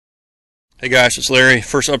Hey guys, it's Larry.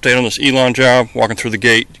 First update on this Elon job. Walking through the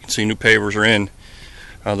gate, you can see new pavers are in.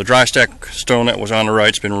 The dry stack stone that was on the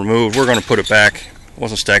right's been removed. We're going to put it back. It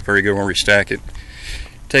wasn't stacked very good. We're going to restack it.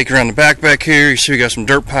 Take it around the back here. You see we got some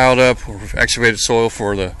dirt piled up. We've excavated soil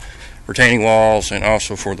for the retaining walls and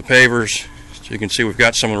also for the pavers. So you can see we've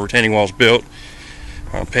got some of the retaining walls built.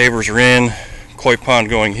 Pavers are in. Koi pond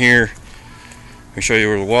going here. Let me show you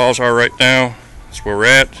where the walls are right now. That's where we're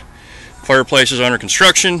at. Fireplace is under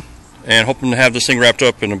construction, and hoping to have this thing wrapped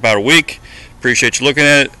up in about a week. Appreciate you looking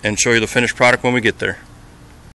at it and show you the finished product when we get there.